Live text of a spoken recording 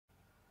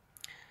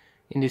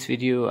In this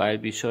video I'll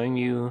be showing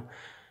you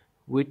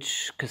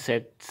which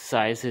cassette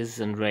sizes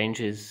and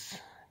ranges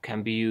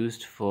can be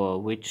used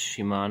for which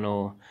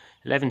Shimano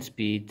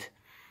 11-speed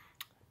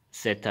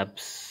setups,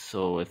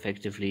 so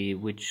effectively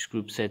which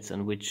group sets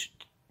and which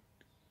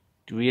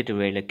rear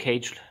derailleur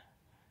cage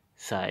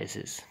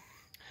sizes.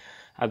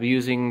 I'll be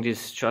using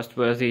this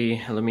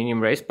trustworthy aluminium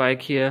race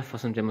bike here for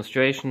some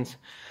demonstrations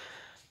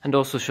and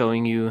also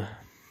showing you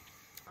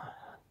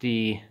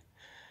the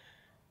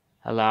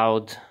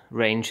allowed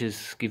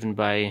ranges given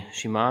by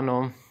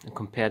Shimano and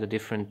compare the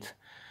different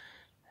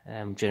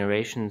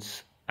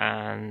generations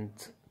and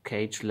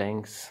cage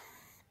lengths,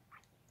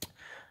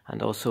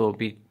 and also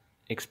be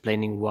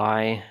explaining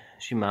why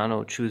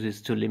Shimano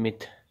chooses to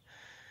limit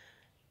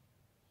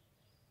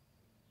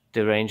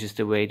the ranges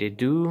the way they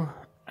do,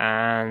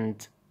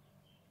 and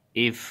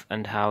if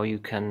and how you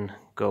can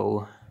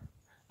go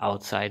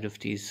outside of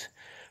these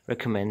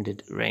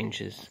recommended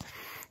ranges.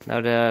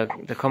 Now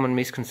the common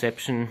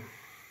misconception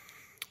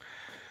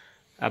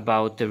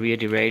about the rear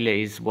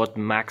derailleur is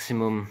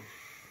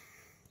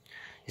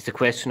the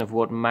question of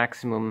what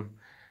maximum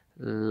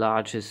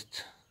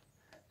largest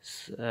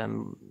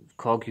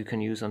cog you can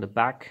use on the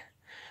back,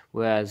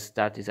 whereas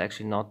that is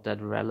actually not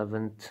that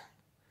relevant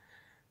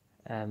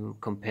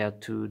compared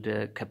to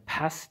the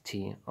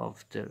capacity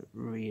of the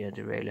rear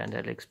derailleur, and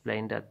I'll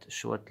explain that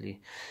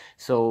shortly.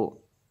 So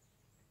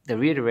the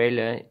rear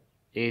derailleur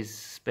is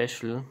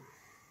special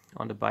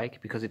on the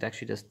bike because it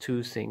actually does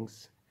two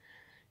things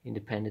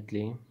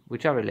independently,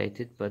 which are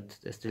related, but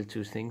there's still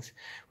two things,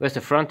 whereas the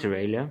front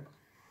derailleur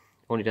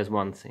only does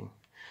one thing.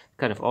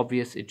 Kind of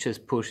obvious, it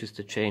just pushes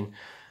the chain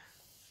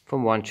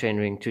from one chain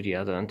ring to the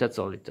other, and that's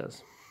all it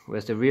does.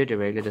 Whereas the rear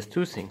derailleur does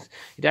two things.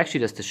 It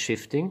actually does the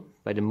shifting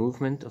by the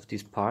movement of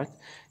this part.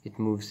 It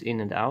moves in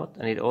and out,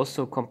 and it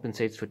also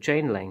compensates for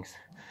chain length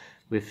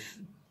with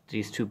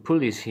these two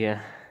pulleys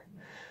here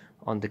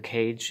on the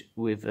cage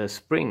with a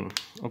spring.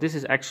 And this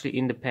is actually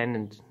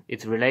independent.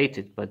 It's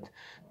related, but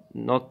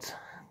not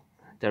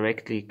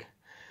directly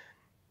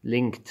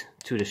linked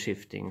to the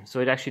shifting. So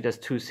it actually does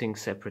two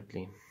things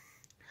separately.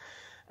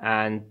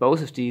 And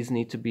both of these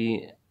need to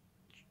be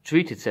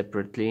treated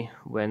separately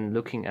when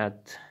looking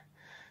at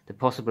the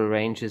possible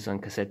ranges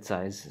and cassette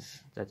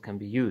sizes that can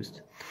be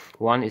used.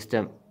 One is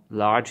the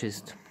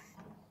largest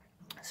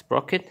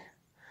sprocket,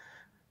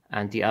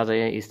 and the other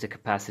is the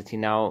capacity.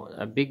 Now,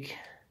 a big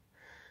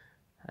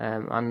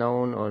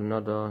unknown, or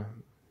not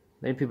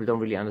many people don't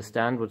really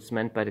understand what's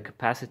meant by the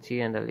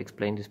capacity, and I'll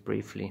explain this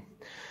briefly.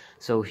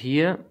 So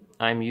here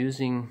I'm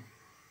using,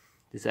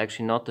 this is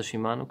actually not a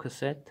Shimano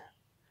cassette,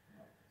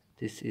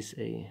 this is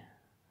a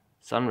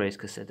Sunrace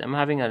cassette. I'm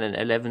having an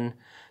 11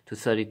 to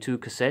 32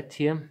 cassette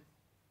here,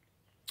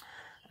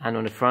 and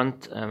on the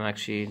front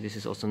actually this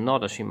is also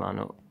not a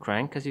Shimano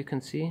crank, as you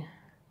can see,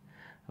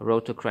 a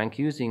rotor crank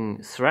using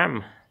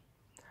SRAM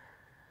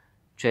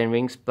chain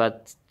rings,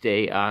 but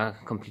they are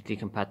completely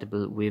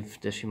compatible with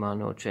the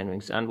Shimano chain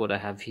rings. And what I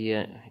have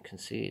here, you can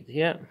see it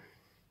here,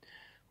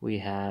 we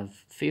have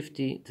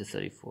 50 to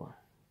 34.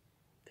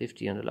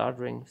 50 on the large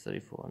ring,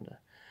 34 on the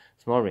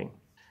small ring.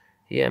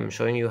 Here I'm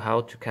showing you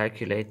how to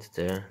calculate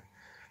the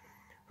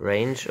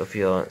range of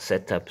your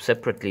setup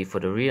separately for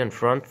the rear and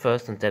front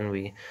first, and then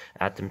we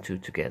add them two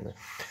together.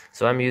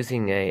 So I'm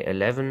using a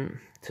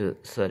 11 to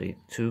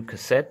 32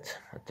 cassette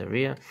at the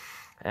rear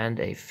and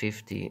a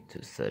 50 to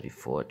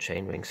 34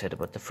 chainring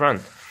setup at the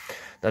front.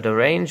 Now the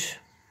range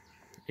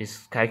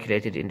is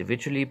calculated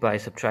individually by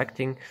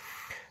subtracting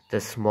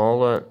the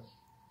smaller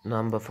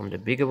number from the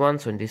bigger one.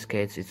 So in this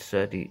case it's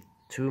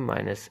 32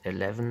 minus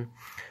 11,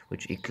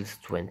 which equals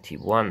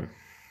 21.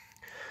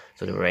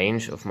 So the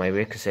range of my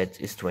rear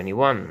cassette is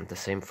 21. The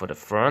same for the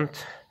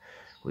front.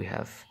 We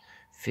have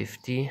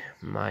 50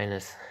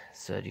 minus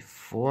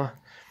 34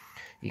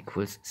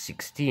 equals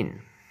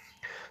 16.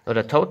 Now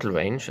the total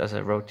range, as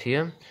I wrote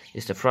here,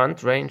 is the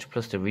front range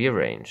plus the rear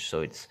range.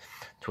 So it's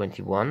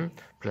 21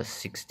 plus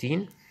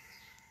 16,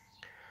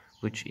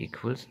 which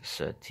equals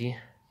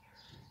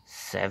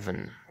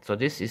 37. So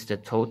this is the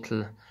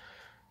total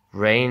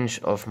range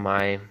of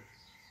my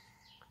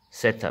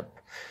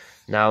setup.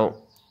 Now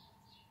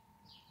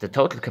the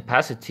total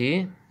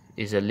capacity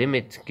is a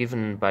limit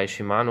given by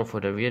Shimano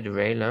for the rear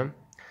derailleur.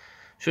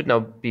 Should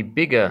now be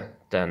bigger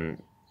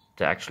than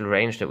the actual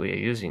range that we are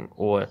using,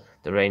 or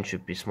the range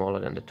should be smaller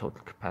than the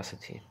total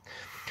capacity.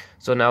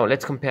 So now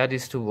let's compare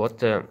this to what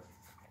the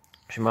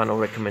Shimano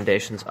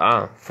recommendations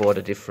are for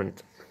the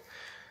different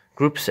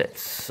group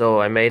sets.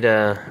 So I made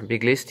a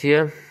big list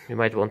here. You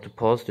might want to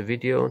pause the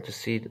video to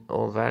see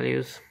all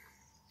values,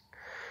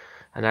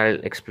 and I'll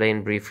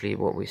explain briefly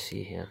what we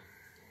see here.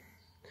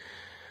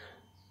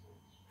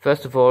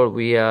 First of all,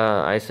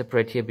 I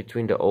separate here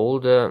between the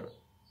older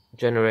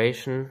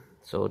generation,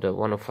 so the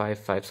 105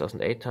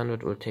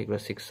 5800, Ultegra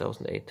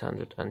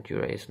 6800 and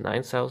Durace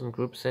 9000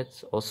 group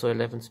sets, also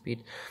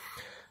 11-speed,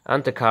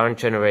 and the current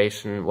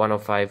generation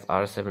 105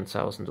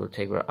 R7000,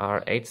 Ultegra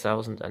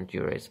R8000 and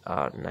Durace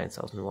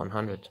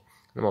R9100.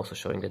 I'm also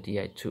showing the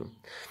DI2.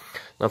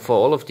 Now for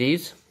all of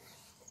these,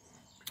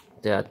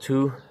 there are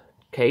two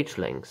cage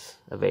lengths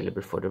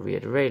available for the rear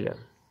derailleur.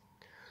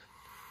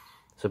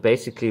 So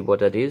basically what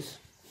that is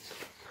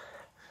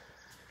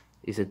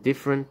a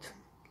different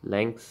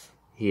length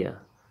here.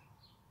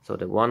 So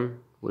the one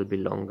will be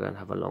longer and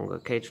have a longer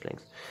cage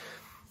length.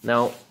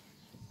 Now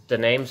the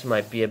names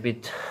might be a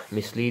bit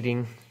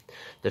misleading.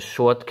 The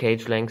short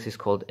cage length is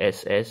called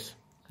SS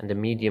and the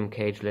medium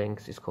cage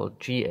length is called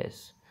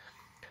GS.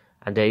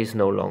 And there is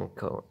no long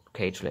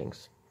cage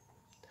length,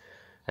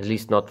 at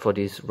least not for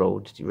these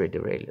road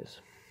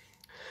derailleurs.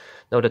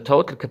 Now the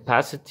total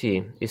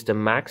capacity is the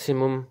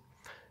maximum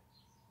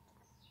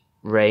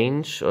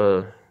range,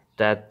 or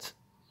that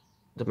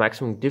the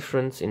maximum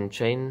difference in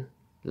chain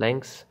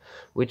length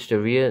which the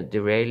rear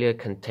derailleur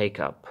can take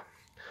up.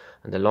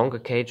 And the longer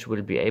cage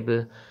will be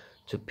able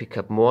to pick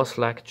up more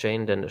slack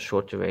chain than the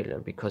short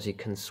derailleur, because it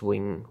can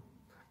swing.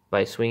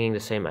 By swinging the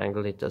same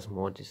angle, it does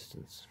more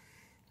distance.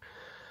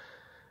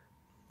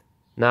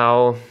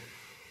 Now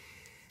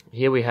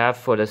here we have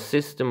for the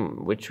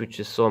system which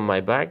you saw on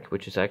my bag,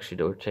 which is actually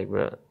the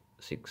Ultegra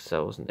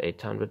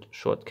 6800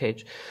 short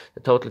cage, the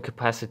total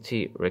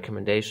capacity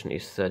recommendation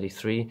is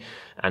 33,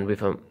 and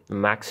with a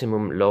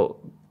maximum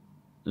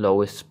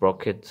lowest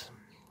sprocket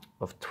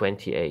of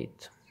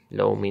 28.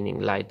 Low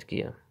meaning light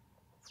gear.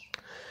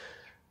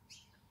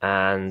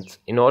 And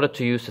in order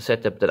to use the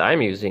setup that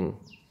I'm using,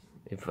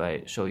 if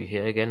I show you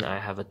here again, I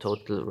have a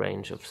total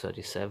range of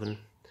 37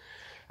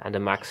 and a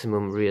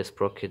maximum rear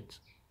sprocket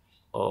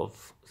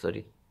of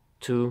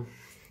 32.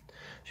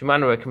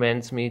 Shimano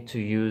recommends me to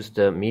use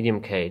the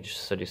medium cage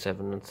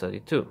 37 and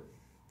 32.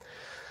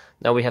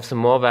 Now we have some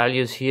more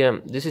values here.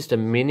 This is the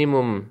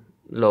minimum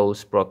low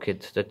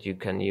sprocket that you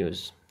can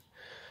use,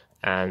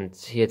 and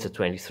here it's a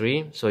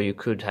 23, so you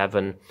could have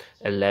an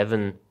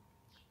 11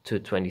 to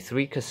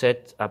 23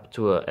 cassette up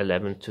to a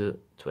 11 to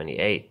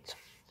 28.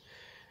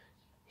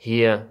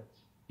 Here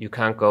you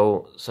can't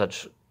go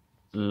such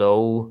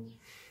low,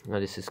 now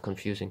this is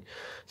confusing,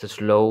 such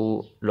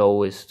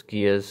lowest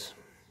gears.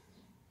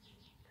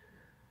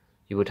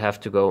 You would have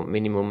to go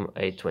minimum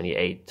a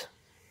 28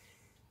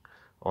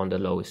 on the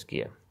lowest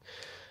gear.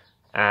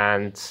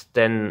 And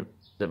then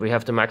we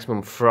have the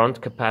maximum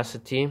front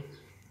capacity,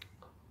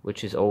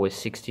 which is always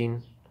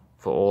 16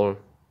 for all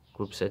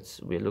group sets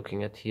we're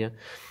looking at here.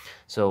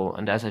 So,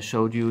 and as I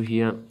showed you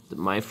here,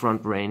 my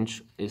front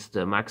range is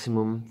the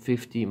maximum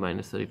 50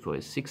 minus 34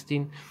 is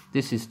 16.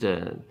 This is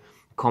the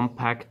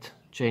compact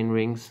chain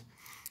rings.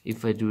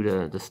 If I do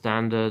the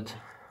standard,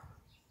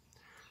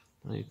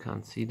 no, you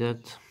can't see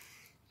that.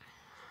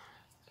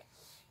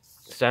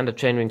 Standard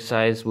chainring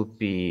size would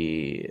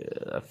be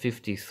a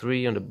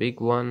 53 on the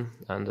big one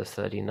and a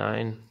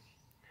 39.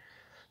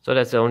 So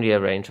that's only a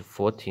range of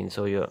 14.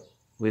 So you're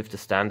with the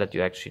standard,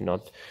 you're actually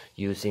not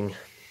using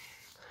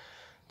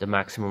the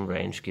maximum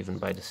range given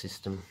by the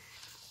system.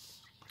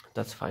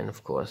 That's fine,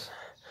 of course.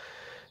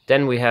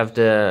 Then we have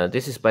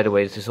this is, by the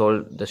way, this is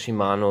all the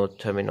Shimano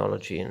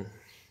terminology, and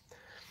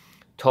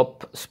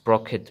top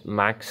sprocket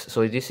max.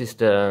 So this is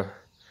the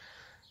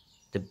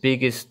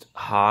biggest,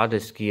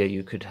 hardest gear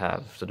you could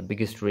have. So the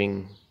biggest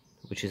ring,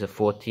 which is a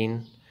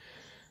 14,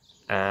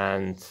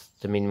 and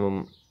the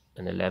minimum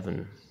an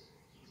 11.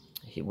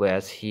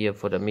 Whereas here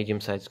for the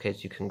medium-sized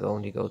case you can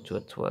only go to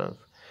a 12.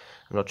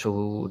 I'm not sure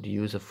who would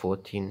use a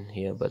 14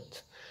 here,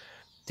 but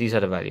these are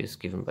the values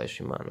given by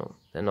Shimano.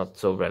 They're not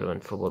so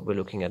relevant for what we're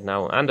looking at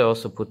now. And I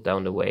also put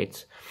down the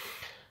weights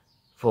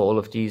for all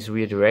of these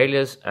rear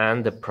derailleurs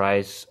and the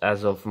price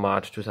as of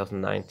March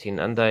 2019.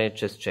 And I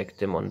just checked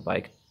them on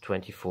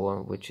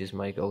Bike24, which is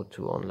my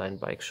go-to online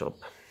bike shop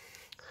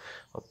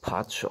or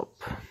parts shop.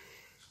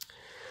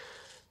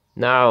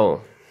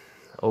 Now,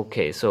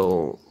 okay,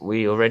 so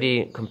we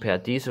already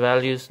compared these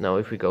values. Now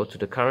if we go to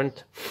the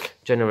current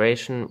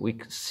generation, we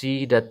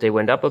see that they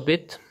went up a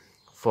bit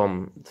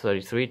from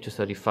 33 to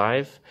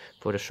 35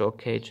 for the short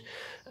cage,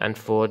 and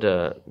for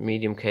the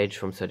medium cage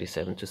from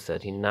 37 to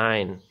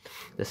 39.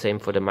 The same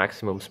for the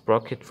maximum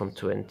sprocket from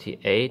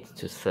 28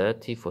 to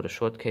 30 for the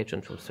short cage,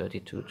 and from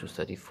 32 to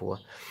 34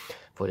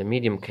 for the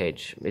medium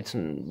cage. It's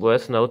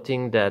worth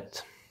noting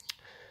that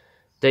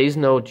there is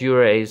no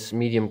Dura-Ace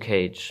medium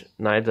cage,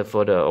 neither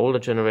for the older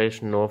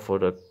generation nor for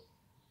the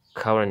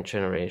current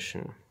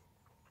generation.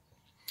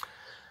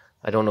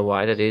 I don't know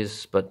why that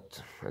is,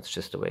 but that's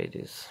just the way it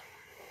is.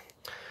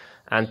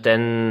 And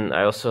then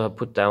I also have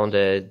put down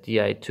the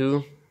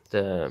Di2,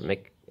 the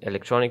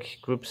electronic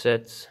group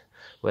sets,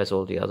 whereas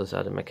all the others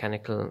are the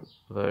mechanical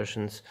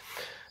versions.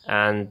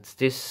 And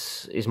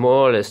this is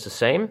more or less the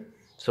same.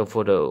 So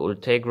for the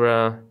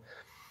Ultegra,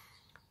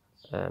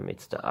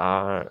 it's the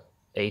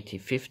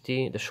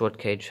R8050. The short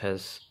cage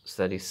has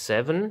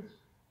 37.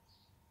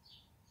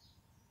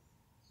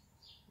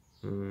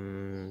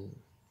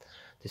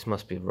 This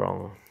must be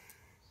wrong.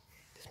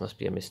 This must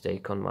be a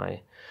mistake on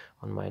my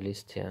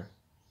list here.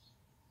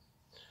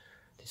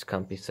 This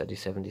can't be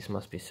 37, this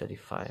must be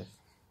 35.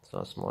 So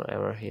a small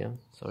error here,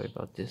 sorry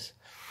about this.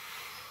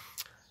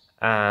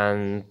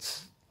 And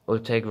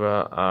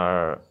Ultegra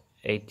are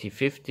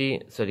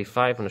 8050,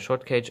 35 on the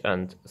short cage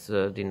and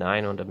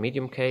 39 on the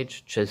medium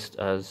cage, just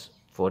as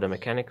for the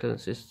mechanical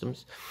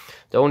systems.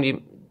 The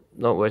only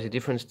noteworthy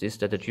difference is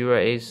that the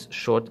Derailleur's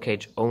short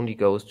cage only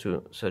goes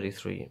to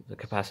 33, the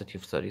capacity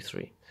of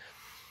 33.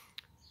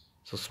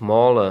 So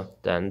smaller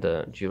than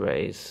the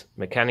Derailleur's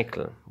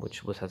mechanical,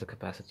 which has a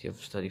capacity of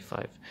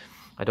 35.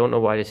 I don't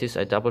know why this is.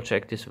 I double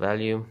checked this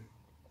value.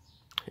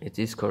 It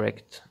is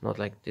correct, not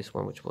like this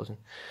one which wasn't.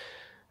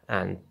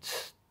 And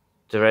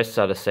the rest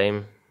are the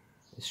same.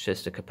 It's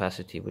just the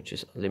capacity which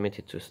is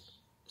limited to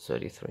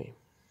 33.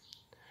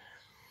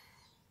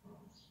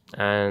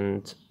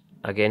 And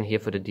again here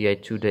for the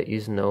DI2 there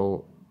is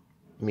no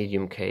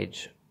medium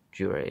cage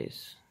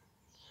Derailleurs.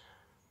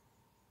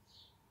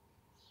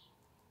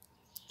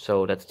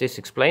 So that's this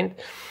explained.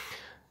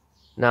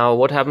 Now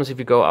what happens if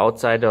you go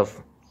outside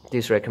of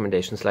these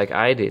recommendations like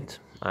I did?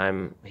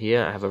 I'm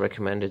here, I have a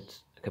recommended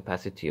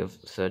capacity of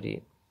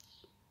 33,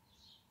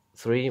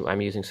 I'm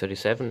using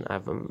 37, I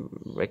have a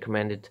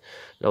recommended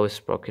lowest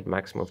sprocket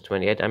maximum of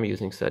 28, I'm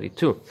using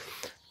 32.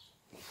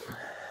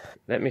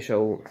 Let me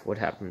show what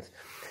happens.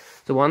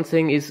 So one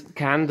thing is,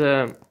 can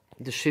the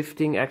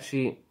shifting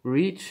actually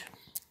reach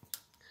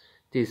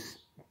this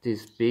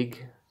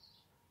big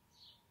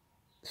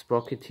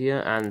sprocket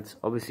here? And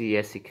obviously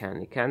yes, it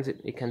can. It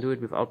can do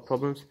it without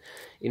problems.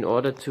 In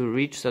order to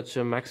reach such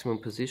a maximum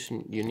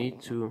position, you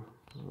need to,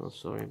 oh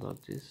sorry about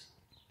this,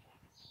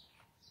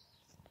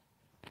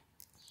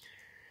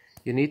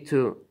 you need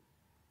to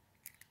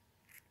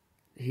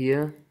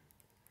here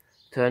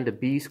turn the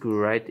B screw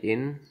right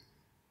in.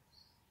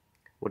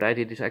 What I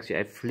did is actually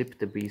I flipped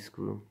the B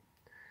screw,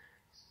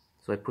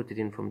 so I put it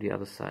in from the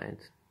other side.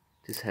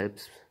 This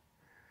helps.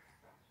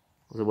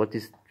 So what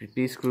this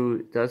B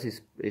screw does is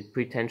it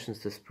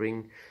pre-tensions the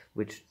spring,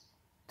 which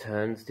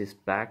turns this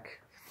back,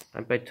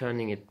 and by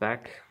turning it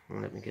back,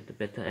 let me get a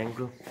better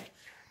angle,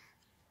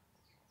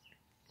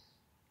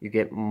 you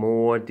get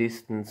more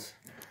distance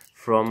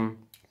from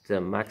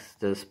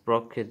the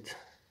sprocket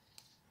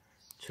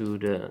to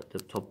the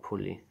top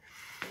pulley,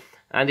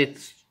 and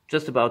it's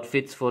just about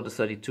fits for the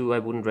 32. I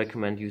wouldn't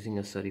recommend using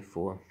a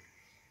 34.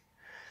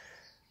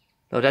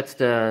 Now that's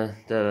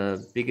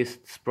the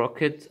biggest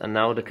sprocket, and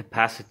now the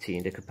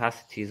capacity. The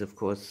capacity is of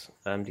course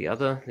the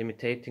other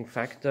limiting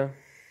factor,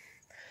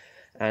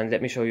 and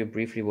let me show you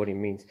briefly what it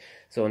means.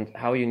 So and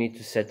how you need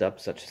to set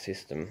up such a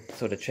system.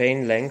 So the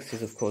chain length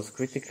is of course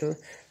critical,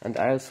 and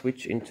I'll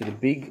switch into the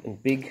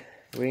big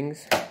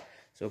rings.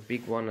 So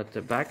big one at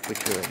the back, which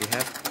you already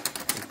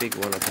have, and big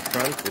one at the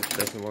front, which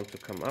doesn't want to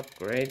come up.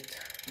 Great.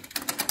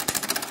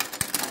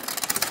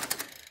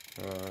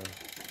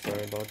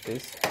 Sorry about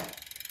this.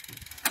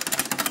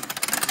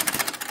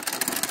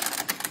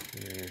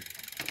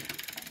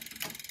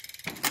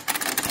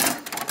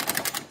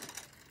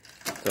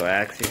 So I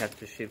actually had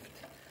to shift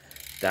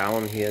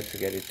down here to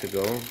get it to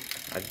go.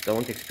 I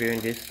don't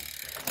experience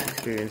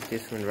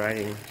this when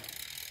riding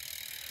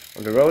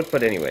on the road,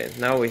 but anyway,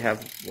 now we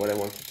have what I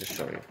wanted to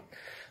show you.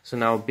 So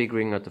now big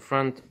ring at the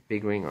front,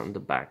 big ring on the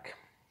back,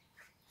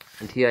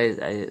 and here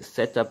I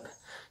set up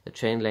the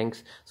chain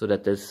length so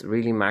that this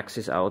really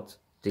maxes out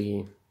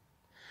the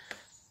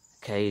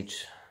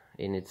cage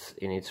in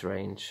its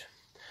range.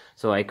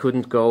 So I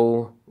couldn't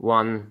go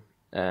one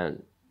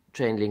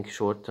chain link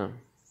shorter.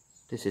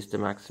 This is the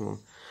maximum.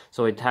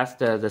 So it has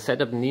the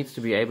setup needs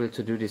to be able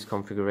to do this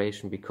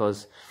configuration,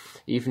 because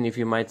even if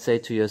you might say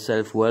to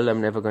yourself, well,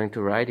 I'm never going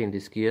to ride in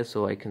this gear,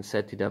 so I can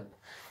set it up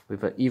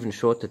with an even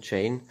shorter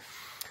chain.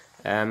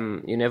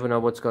 You never know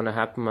what's going to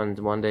happen, and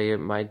one day you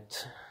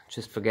might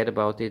just forget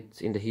about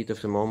it in the heat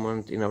of the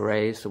moment, in a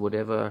race or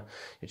whatever.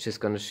 You're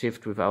just going to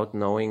shift without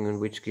knowing in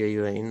which gear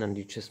you're in, and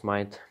you just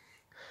might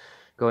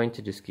go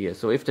into this gear.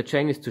 So if the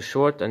chain is too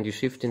short and you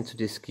shift into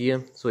this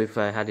gear, so if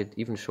I had it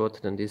even shorter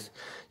than this,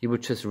 you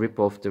would just rip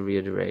off the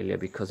rear derailleur,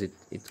 because it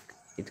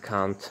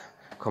can't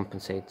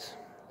compensate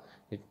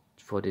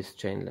for this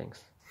chain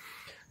length.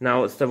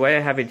 Now the way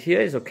I have it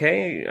here is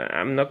okay.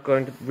 I'm not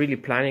going to really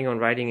planning on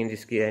riding in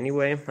this gear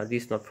anyway, at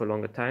least not for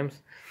longer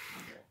times,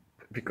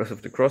 because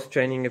of the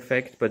cross-chaining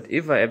effect. But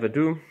if I ever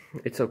do,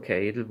 it's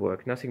okay, it'll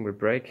work, nothing will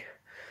break,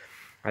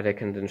 and I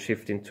can then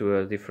shift into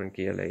a different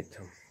gear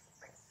later.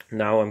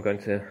 Now I'm going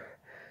to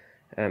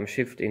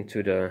shift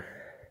into the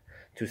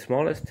two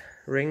smallest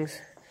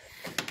rings.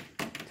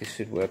 This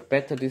should work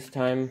better this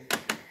time.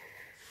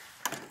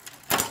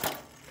 A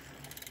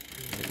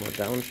bit more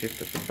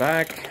downshift at the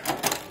back.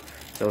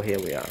 So here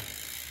we are.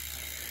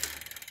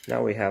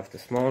 Now we have the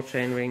small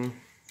chain ring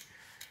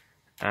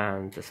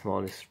and the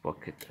smallest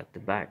sprocket at the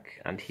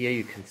back, and here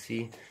you can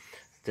see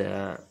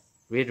the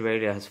rear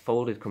derailleur has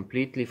folded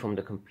completely from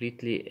the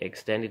completely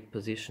extended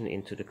position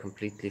into the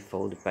completely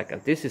folded back,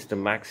 and this is the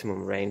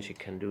maximum range it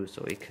can do.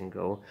 So it can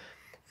go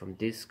from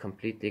this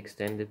completely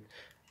extended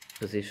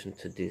position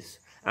to this,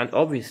 and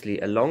obviously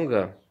a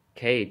longer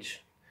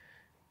cage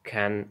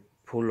can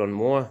pull on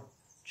more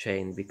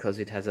chain because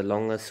it has a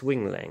longer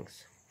swing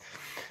length.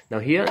 Now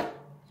here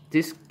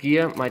this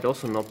gear might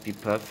also not be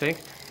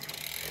perfect,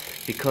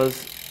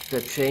 because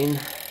the chain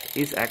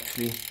is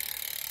actually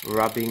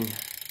rubbing,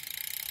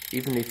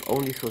 even if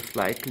only so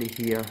slightly,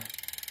 here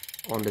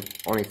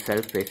on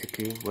itself,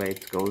 basically, where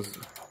it goes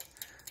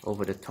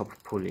over the top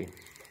pulley.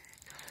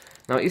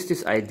 Now, is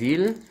this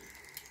ideal?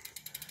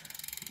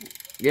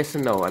 Yes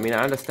and no. I mean,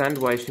 I understand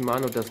why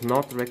Shimano does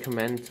not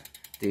recommend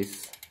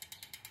this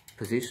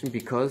position,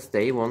 because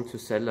they want to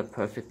sell a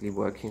perfectly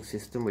working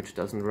system which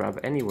doesn't rub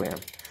anywhere.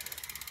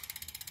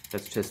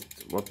 That's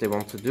just what they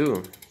want to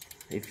do.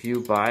 If you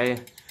buy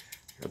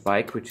a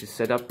bike which is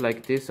set up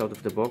like this out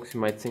of the box, you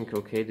might think,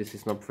 okay, this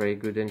is not very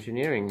good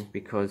engineering,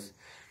 because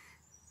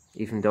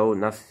even though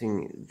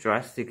nothing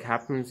drastic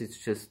happens, it's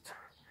just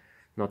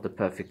not the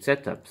perfect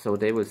setup. So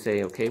they will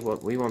say, okay,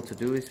 what we want to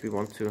do is we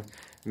want to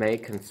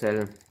make and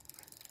sell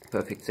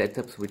perfect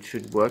setups which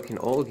should work in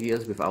all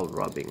gears without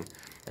rubbing.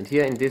 And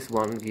here in this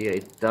one gear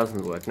it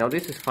doesn't work. Now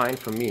this is fine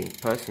for me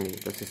personally,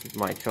 this is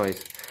my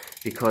choice,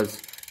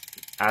 because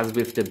as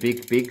with the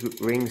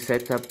big ring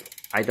setup,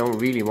 I don't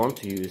really want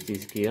to use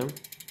this gear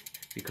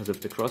because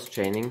of the cross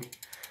chaining.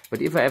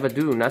 But if I ever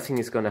do, nothing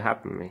is going to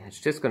happen. It's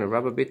just going to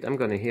rub a bit, I'm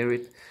going to hear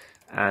it,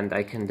 and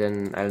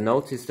I'll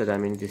notice that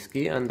I'm in this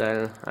gear, and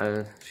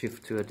I'll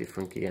shift to a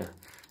different gear.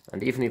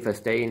 And even if I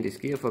stay in this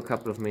gear for a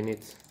couple of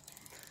minutes,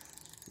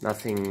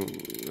 nothing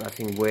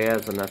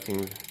wears or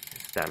nothing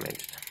is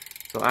damaged.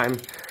 So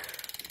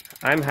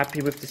I'm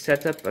happy with the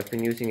setup. I've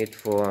been using it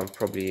for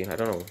probably, I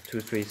don't know,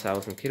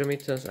 2,000–3,000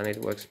 kilometers, and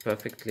it works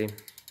perfectly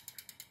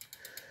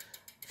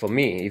for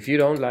me. If you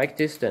don't like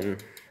this, then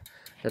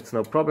that's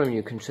no problem.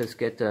 You can just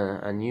get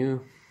a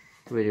new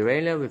rear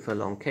derailleur with a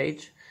long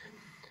cage.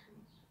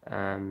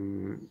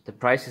 The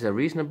prices are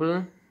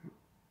reasonable,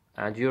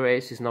 and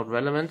Dura-Ace is not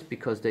relevant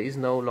because there is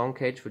no long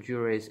cage for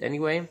Dura-Ace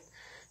anyway.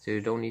 So you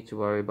don't need to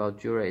worry about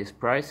Dura-Ace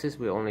prices.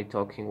 We're only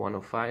talking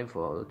 105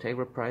 or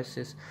Tegra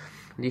prices.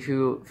 And if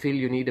you feel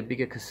you need a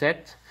bigger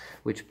cassette,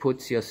 which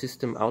puts your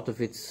system out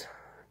of its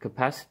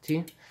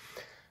capacity,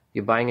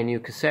 you're buying a new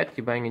cassette,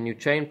 you're buying a new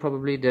chain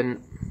probably,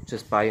 then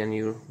just buy a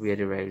new rear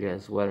derailleur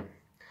as well.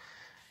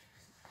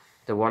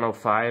 The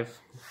 105,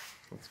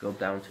 let's go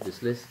down to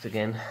this list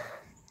again.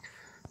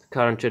 The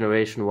current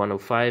generation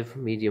 105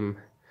 medium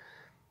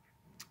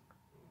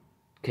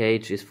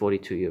cage is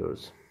 42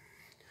 euros.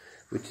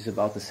 Which is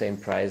about the same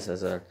price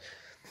as a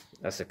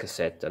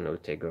cassette and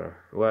Tegra.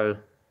 Well,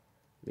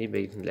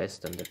 maybe even less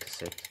than the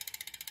cassette.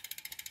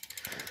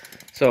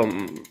 So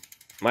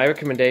my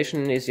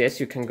recommendation is, yes,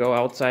 you can go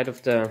outside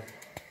of the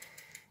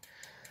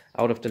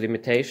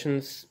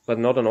limitations, but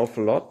not an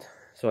awful lot.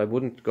 So I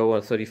wouldn't go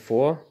a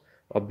 34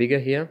 or bigger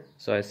here.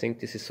 So I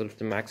think this is sort of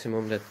the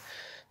maximum that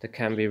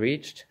can be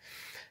reached.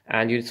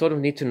 And you sort of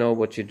need to know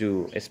what you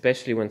do,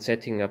 especially when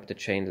setting up the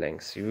chain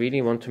lengths. You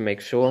really want to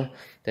make sure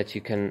that you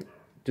can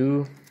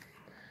do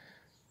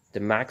the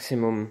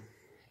maximum,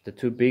 the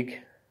two big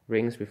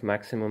rings with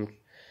maximum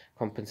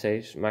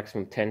compensation,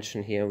 maximum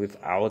tension here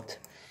without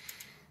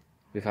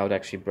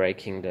actually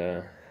breaking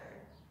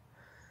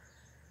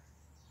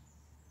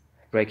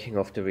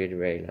off the rear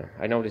derailleur.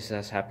 I know this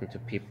has happened to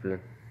people.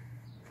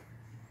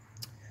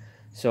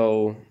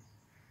 So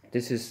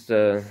this is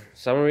the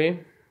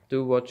summary.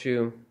 Do what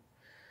you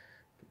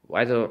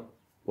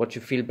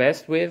feel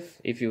best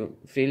with. If you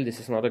feel this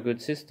is not a good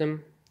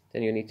system,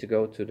 then you need to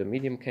go to the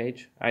medium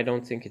cage. I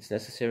don't think it's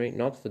necessary,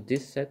 not for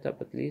this setup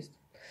at least.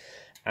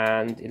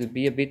 And it'll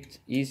be a bit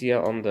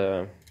easier on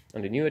the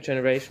newer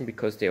generation,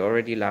 because they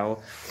already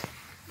allow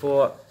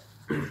for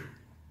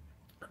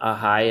a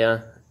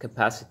higher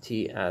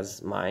capacity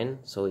as mine.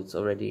 So it's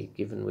already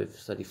given with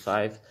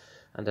 35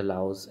 and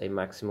allows a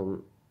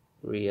maximum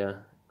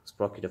rear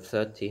sprocket of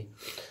 30.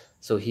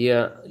 So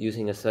here,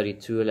 using a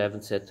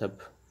 3211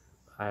 setup,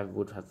 I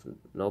would have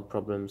no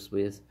problems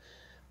with.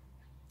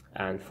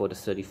 And for the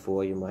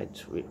 34 you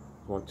might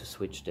want to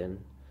switch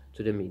then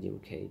to the medium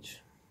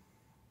cage.